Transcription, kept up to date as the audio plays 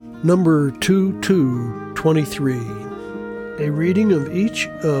Number 2223, a reading of each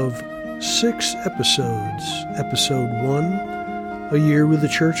of 6 episodes. Episode 1, A Year with the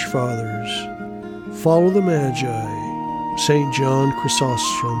Church Fathers, Follow the Magi, St. John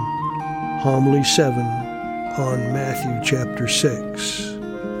Chrysostom, Homily 7 on Matthew chapter 6.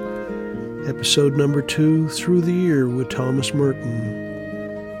 Episode number 2, Through the Year with Thomas Merton,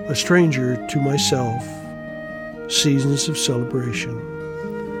 A Stranger to Myself, Seasons of Celebration.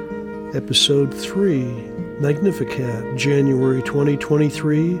 Episode 3, Magnificat, January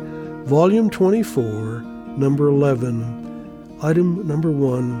 2023, Volume 24, Number 11, Item Number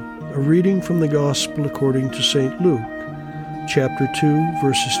 1, a reading from the Gospel according to St. Luke, Chapter 2,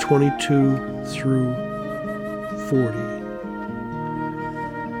 verses 22 through 40.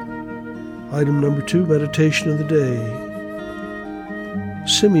 Item Number 2, Meditation of the Day,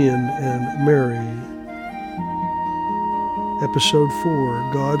 Simeon and Mary. Episode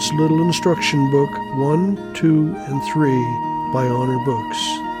 4, God's Little Instruction Book 1, 2, and 3 by Honor Books.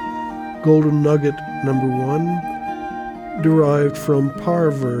 Golden Nugget number 1, derived from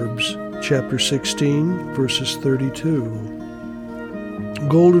Proverbs, chapter 16, verses 32.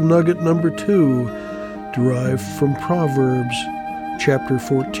 Golden Nugget number 2, derived from Proverbs, chapter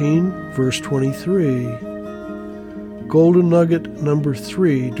 14, verse 23. Golden Nugget number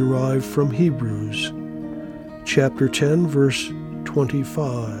 3, derived from Hebrews, chapter 10, verse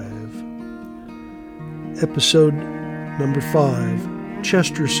 25. Episode number 5,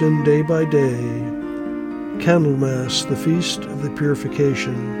 Chesterton Day by Day, Candlemas, the Feast of the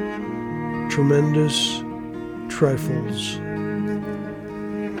Purification, Tremendous Trifles.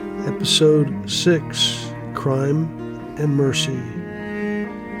 Episode 6, Crime and Mercy,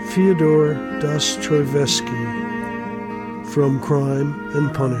 Fyodor Dostoevsky, From Crime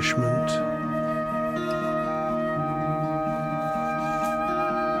and Punishment.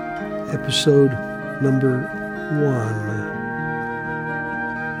 Episode number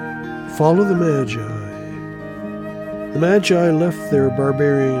 1, Follow the Magi. The Magi left their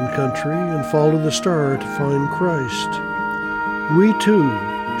barbarian country and followed the star to find Christ. We too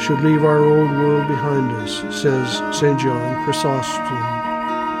should leave our old world behind us, says St. John Chrysostom.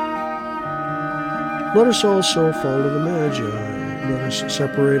 Let us also follow the Magi. Let us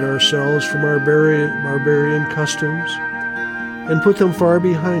separate ourselves from our barbarian customs and put them far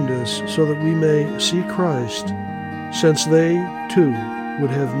behind us so that we may see Christ, since they, too,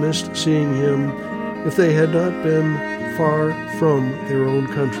 would have missed seeing him if they had not been far from their own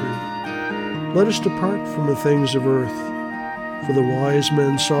country. Let us depart from the things of earth, for the wise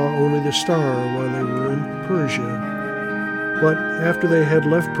men saw only the star while they were in Persia. But after they had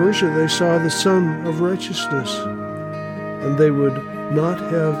left Persia, they saw the Sun of Righteousness, and they would not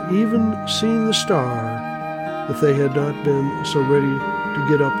have even seen the star if they had not been so ready to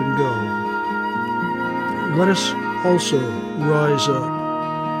get up and go. Let us also rise up.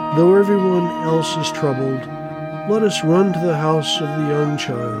 Though everyone else is troubled, let us run to the house of the young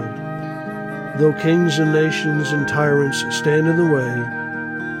child. Though kings and nations and tyrants stand in the way,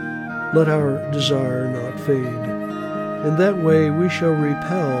 let our desire not fade. In that way we shall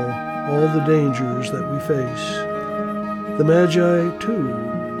repel all the dangers that we face. The Magi, too,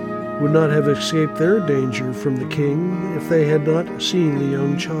 would not have escaped their danger from the king if they had not seen the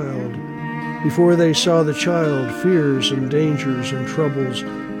young child. Before they saw the child, fears and dangers and troubles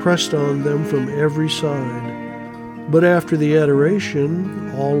pressed on them from every side. But after the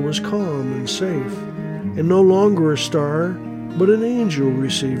adoration, all was calm and safe, and no longer a star, but an angel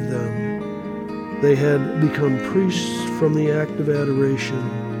received them. They had become priests from the act of adoration,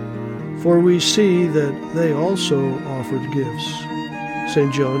 for we see that they also offered gifts.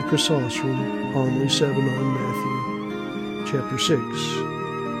 St. John Chrysostom, Homily 7 on Matthew, chapter 6.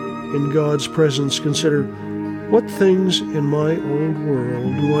 In God's presence, consider, what things in my old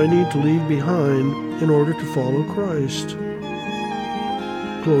world do I need to leave behind in order to follow Christ?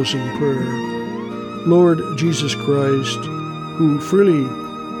 Closing prayer. Lord Jesus Christ, who freely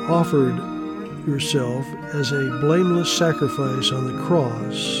offered yourself as a blameless sacrifice on the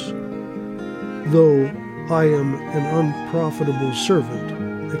cross, though I am an unprofitable servant,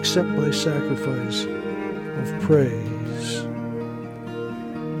 accept my sacrifice of praise.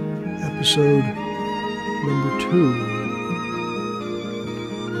 Episode number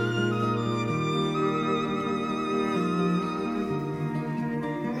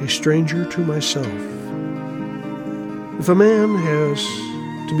 2. A Stranger to Myself. If a man has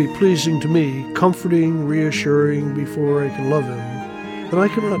to be pleasing to me, comforting, reassuring before I can love him, then I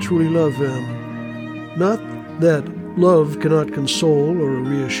cannot truly love him. Not that love cannot console or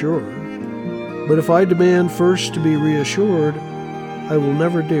reassure, but if I demand first to be reassured, I will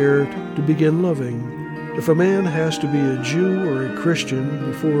never dare to begin loving. If a man has to be a Jew or a Christian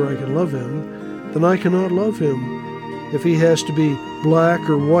before I can love him, then I cannot love him. If he has to be black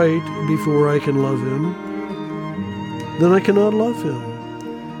or white before I can love him, then I cannot love him.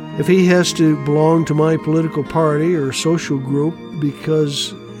 If he has to belong to my political party or social group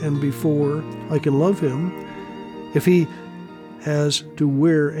because and before I can love him, if he has to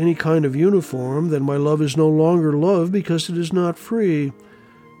wear any kind of uniform, then my love is no longer love because it is not free.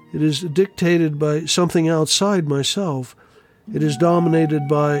 It is dictated by something outside myself. It is dominated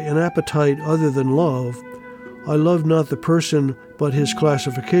by an appetite other than love. I love not the person but his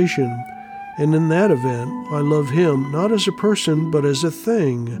classification, and in that event I love him not as a person but as a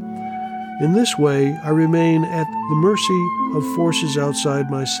thing. In this way I remain at the mercy of forces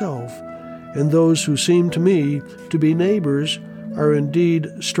outside myself, and those who seem to me to be neighbors are indeed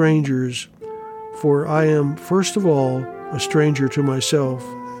strangers, for I am first of all a stranger to myself.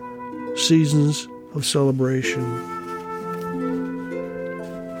 Seasons of Celebration.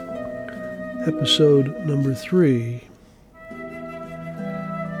 Episode number 3.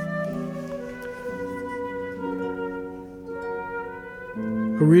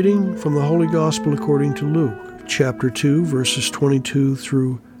 A reading from the Holy Gospel according to Luke, chapter 2, verses 22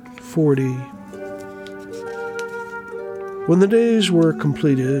 through 40. When the days were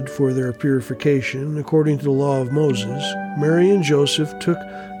completed for their purification, according to the law of Moses, Mary and Joseph took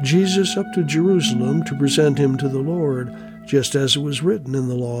Jesus up to Jerusalem to present him to the Lord, just as it was written in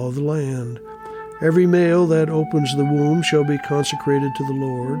the law of the land. Every male that opens the womb shall be consecrated to the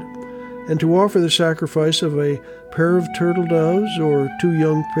Lord, and to offer the sacrifice of a pair of turtle doves or 2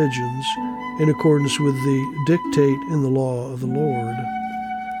 young pigeons, in accordance with the dictate in the law of the Lord.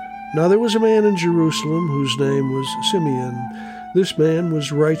 Now there was a man in Jerusalem whose name was Simeon. This man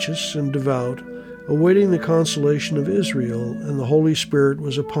was righteous and devout, awaiting the consolation of Israel, and the Holy Spirit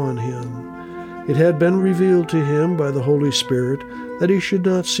was upon him. It had been revealed to him by the Holy Spirit that he should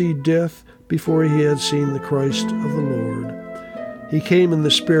not see death before he had seen the Christ of the Lord. He came in the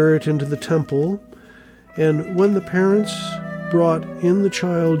Spirit into the temple, and when the parents brought in the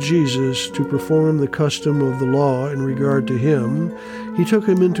child Jesus to perform the custom of the law in regard to him, he took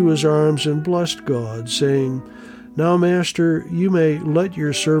him into his arms and blessed God, saying, Now, Master, you may let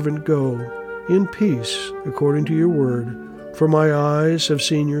your servant go in peace, according to your word, for my eyes have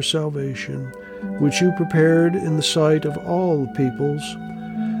seen your salvation, which you prepared in the sight of all the peoples,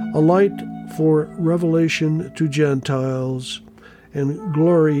 a light for revelation to Gentiles, and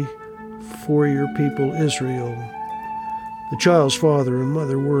glory for your people Israel. The child's father and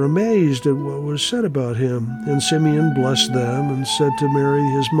mother were amazed at what was said about him, and Simeon blessed them and said to Mary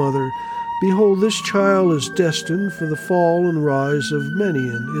his mother, Behold, this child is destined for the fall and rise of many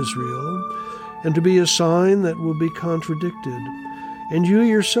in Israel, and to be a sign that will be contradicted. And you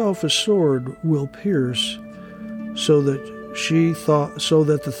yourself a sword will pierce, so that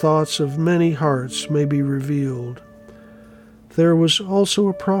the thoughts of many hearts may be revealed. There was also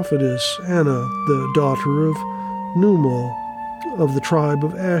a prophetess, Anna, the daughter of Numal, of the tribe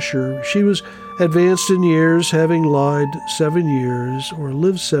of Asher. She was advanced in years, having lived 7 years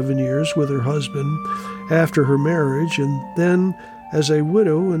with her husband after her marriage, and then as a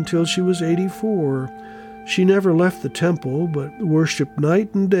widow until she was 84. She never left the temple, but worshipped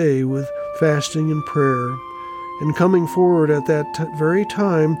night and day with fasting and prayer. And coming forward at that very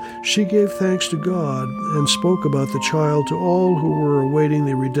time, she gave thanks to God and spoke about the child to all who were awaiting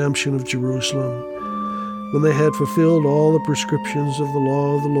the redemption of Jerusalem. When they had fulfilled all the prescriptions of the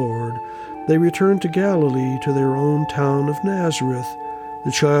law of the Lord, they returned to Galilee, to their own town of Nazareth.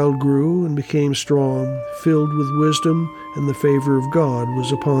 The child grew and became strong, filled with wisdom, and the favor of God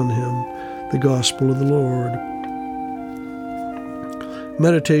was upon him. The Gospel of the Lord.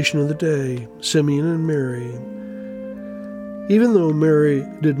 Meditation of the day, Simeon and Mary. Even though Mary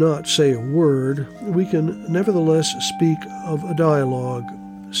did not say a word, we can nevertheless speak of a dialogue.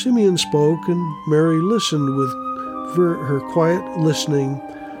 Simeon spoke, and Mary listened with her quiet listening.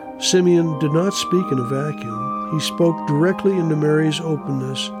 Simeon did not speak in a vacuum. He spoke directly into Mary's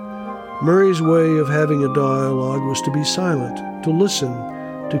openness. Mary's way of having a dialogue was to be silent, to listen,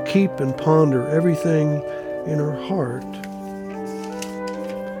 to keep and ponder everything in her heart.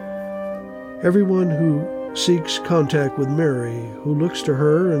 Everyone who seeks contact with Mary, who looks to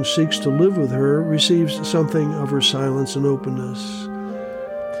her and seeks to live with her, receives something of her silence and openness.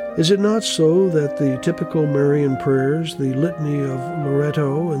 Is it not so that the typical Marian prayers, the Litany of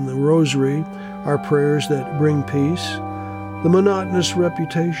Loretto and the Rosary, are prayers that bring peace? The monotonous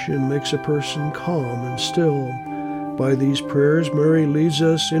repetition makes a person calm and still. By these prayers, Mary leads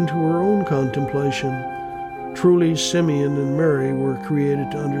us into her own contemplation. Truly, Simeon and Mary were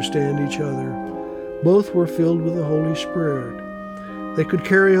created to understand each other. Both were filled with the Holy Spirit. They could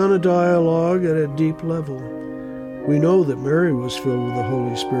carry on a dialogue at a deep level. We know that Mary was filled with the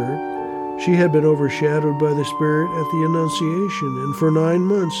Holy Spirit. She had been overshadowed by the Spirit at the Annunciation, and for 9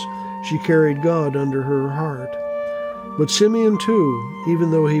 months she carried God under her heart. But Simeon, too,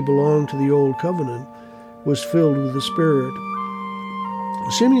 even though he belonged to the Old Covenant, was filled with the Spirit.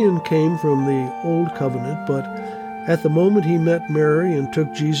 Simeon came from the Old Covenant, but at the moment he met Mary and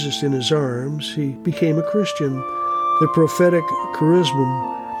took Jesus in his arms, he became a Christian. The prophetic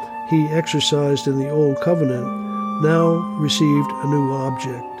charisma he exercised in the Old Covenant now received a new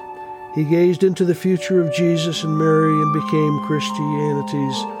object. He gazed into the future of Jesus and Mary and became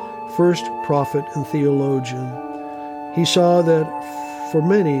Christianity's first prophet and theologian. He saw that for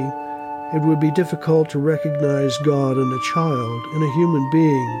many, it would be difficult to recognize God in a child, in a human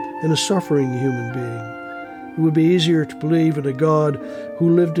being, in a suffering human being. It would be easier to believe in a God who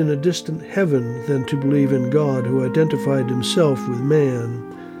lived in a distant heaven than to believe in God who identified himself with man.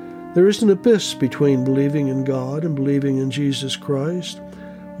 There is an abyss between believing in God and believing in Jesus Christ.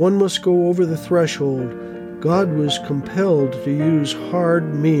 One must go over the threshold. God was compelled to use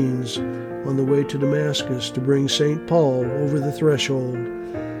hard means on the way to Damascus to bring St. Paul over the threshold.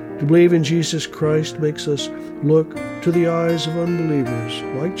 To believe in Jesus Christ makes us look to the eyes of unbelievers,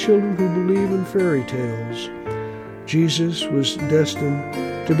 like children who believe in fairy tales. Jesus was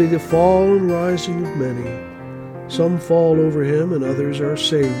destined to be the fall and rising of many. Some fall over him and others are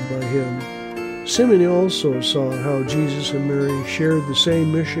saved by him. Simeon also saw how Jesus and Mary shared the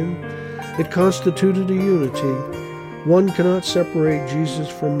same mission. It constituted a unity. One cannot separate Jesus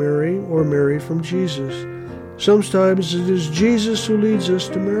from Mary or Mary from Jesus. Sometimes it is Jesus who leads us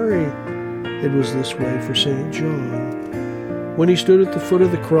to Mary. It was this way for St. John. When he stood at the foot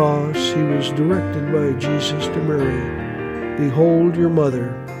of the cross, he was directed by Jesus to Mary. Behold your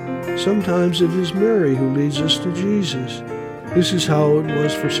mother. Sometimes it is Mary who leads us to Jesus. This is how it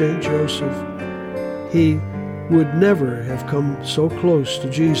was for St. Joseph. He would never have come so close to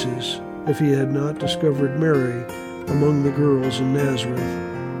Jesus if he had not discovered Mary among the girls in Nazareth.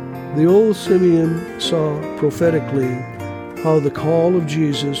 The old Simeon saw prophetically how the call of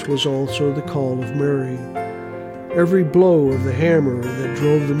Jesus was also the call of Mary. Every blow of the hammer that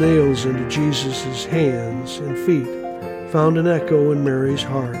drove the nails into Jesus' hands and feet found an echo in Mary's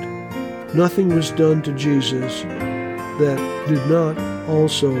heart. Nothing was done to Jesus that did not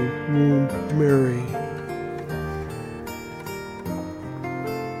also wound Mary.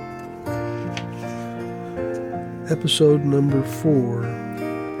 Episode number 4.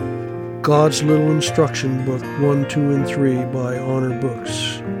 God's Little Instruction Book 1, 2, and 3 by Honor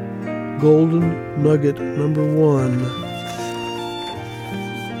Books. Golden Nugget number 1.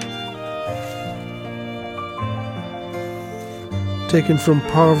 Taken from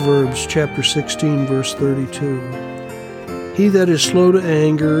Proverbs chapter 16, verse 32. He that is slow to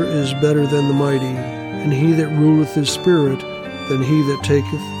anger is better than the mighty, and he that ruleth his spirit than he that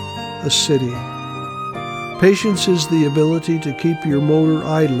taketh a city. Patience is the ability to keep your motor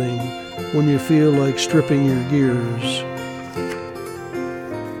idling when you feel like stripping your gears.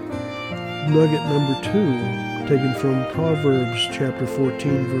 Nugget number 2, taken from Proverbs chapter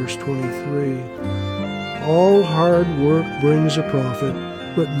 14, verse 23. All hard work brings a profit,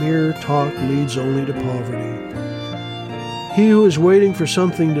 but mere talk leads only to poverty. He who is waiting for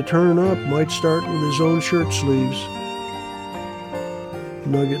something to turn up might start with his own shirt sleeves.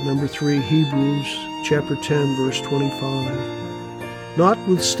 Nugget number 3, Hebrews chapter 10, verse 25.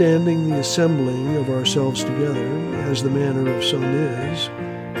 Notwithstanding the assembling of ourselves together, as the manner of some is,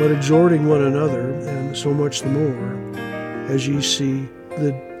 but exhorting one another, and so much the more, as ye see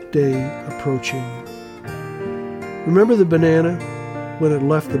the day approaching. Remember the banana? When it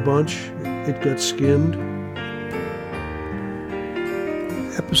left the bunch, it got skinned.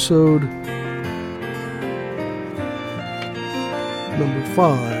 Episode number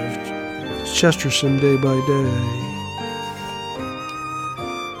 5, Chesterton Day by Day.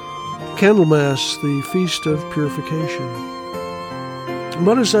 Candlemas, the Feast of Purification.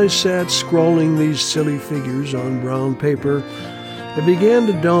 But as I sat scrawling these silly figures on brown paper, it began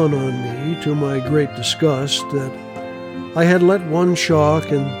to dawn on me, to my great disgust, that I had let one chalk,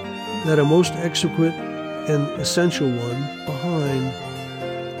 and that a most exquisite and essential one, behind.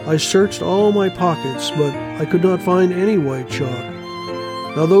 I searched all my pockets, but I could not find any white chalk.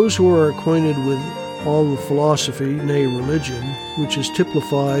 Now those who are acquainted with all the philosophy, nay religion, which is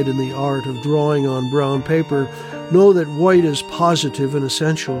typified in the art of drawing on brown paper, know that white is positive and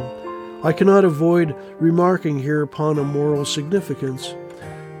essential. I cannot avoid remarking here upon a moral significance.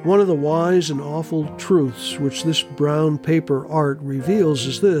 One of the wise and awful truths which this brown paper art reveals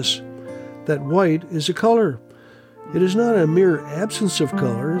is this, that white is a color. It is not a mere absence of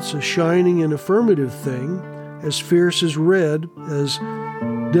color, it's a shining and affirmative thing, as fierce as red, as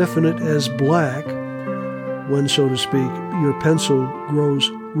definite as black. When, so to speak, your pencil grows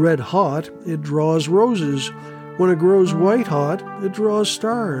red hot, it draws roses. When it grows white hot, it draws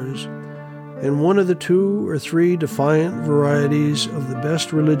stars. And one of the 2 or 3 defiant varieties of the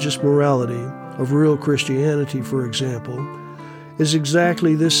best religious morality, of real Christianity, for example, is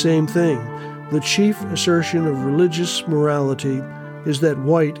exactly this same thing. The chief assertion of religious morality is that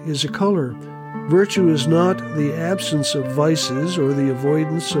white is a color. Virtue is not the absence of vices or the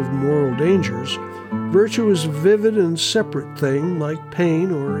avoidance of moral dangers. Virtue is a vivid and separate thing, like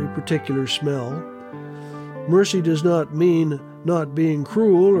pain or a particular smell. Mercy does not mean not being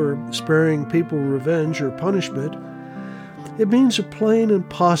cruel or sparing people revenge or punishment. It means a plain and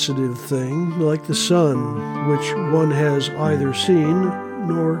positive thing, like the sun, which one has either seen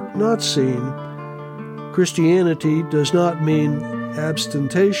nor not seen. Christianity does not mean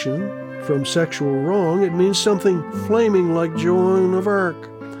abstention from sexual wrong. It means something flaming like Joan of Arc.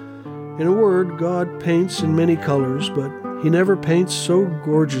 In a word, God paints in many colors, but he never paints so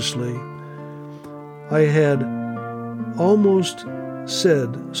gorgeously. I had almost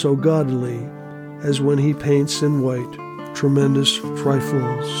said so gaudily as when he paints in white tremendous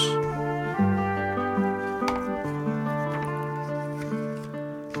trifles.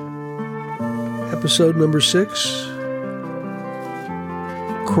 Episode number 6,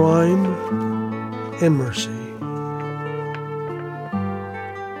 Crime and Mercy.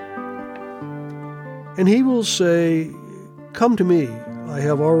 And he will say, "Come to me, I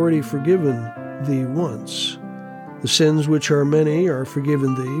have already forgiven thee once. The sins which are many are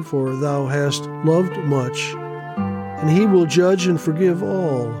forgiven thee, for thou hast loved much." And he will judge and forgive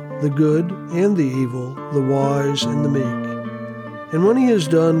all, the good and the evil, the wise and the meek. And when he is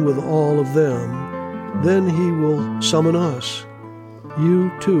done with all of them, then he will summon us. "You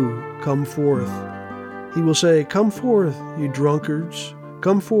too, come forth." He will say, "Come forth, ye drunkards.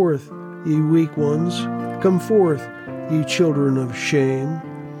 Come forth, ye weak ones. Come forth, ye children of shame."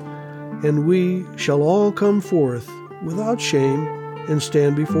 And we shall all come forth without shame and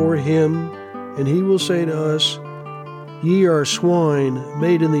stand before him, and he will say to us, "Ye are swine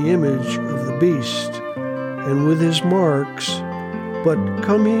made in the image of the beast, and with his marks, but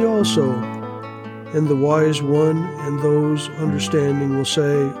come ye also." And the wise one and those understanding will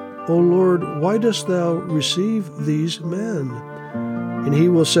say, "O Lord, why dost thou receive these men?" And he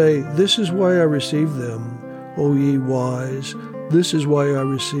will say, "This is why I receive them, O ye wise. This is why I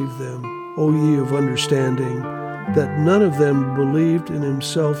receive them, O ye of understanding, that none of them believed in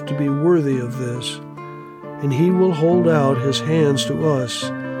himself to be worthy of this." And he will hold out his hands to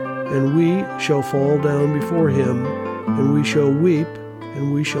us, and we shall fall down before him, and we shall weep,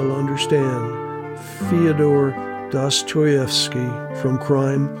 and we shall understand. Fyodor Dostoevsky, from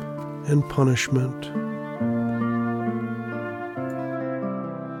Crime and Punishment.